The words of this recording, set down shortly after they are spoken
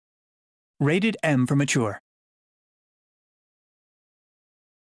Rated M for mature.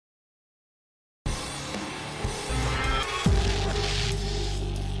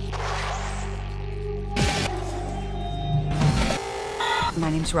 My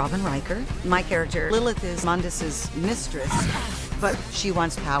name's Robin Riker. My character, Lilith, is Mundus's mistress, but she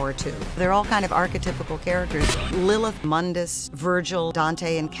wants power too. They're all kind of archetypical characters. Lilith, Mundus, Virgil,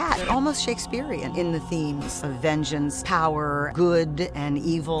 Dante, and Cat. They're almost Shakespearean in the themes of vengeance, power, good, and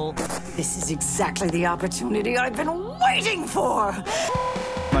evil. This is exactly the opportunity I've been waiting for!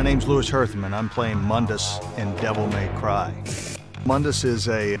 My name's Louis Herthman. I'm playing Mundus in Devil May Cry. Mundus is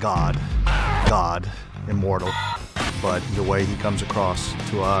a god, immortal. But the way he comes across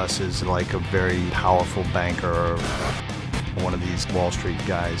to us is like a very powerful banker, one of these Wall Street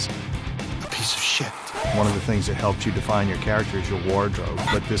guys. A piece of shit. One of the things that helps you define your character is your wardrobe.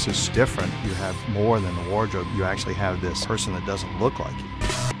 But this is different. You have more than the wardrobe. You actually have this person that doesn't look like you.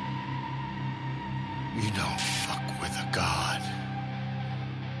 You don't fuck with a god.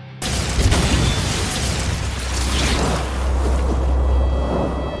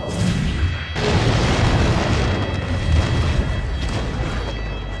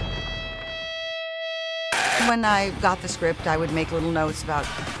 When I got the script, I would make little notes about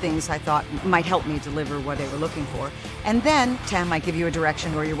things I thought might help me deliver what they were looking for. And then Tam might give you a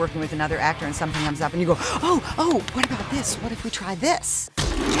direction, or you're working with another actor and something comes up and you go, oh, what about this? What if we try this?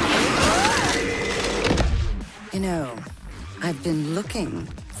 You know, I've been looking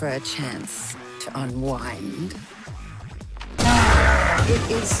for a chance to unwind.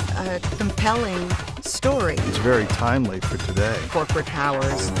 It is a compelling story. It's very timely for today. Corporate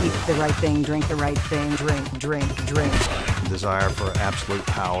powers, eat the right thing, drink the right thing, drink. Desire for absolute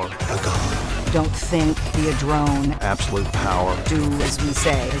power. A god. Don't think, be a drone. Absolute power. Do as we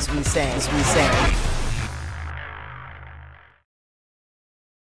say.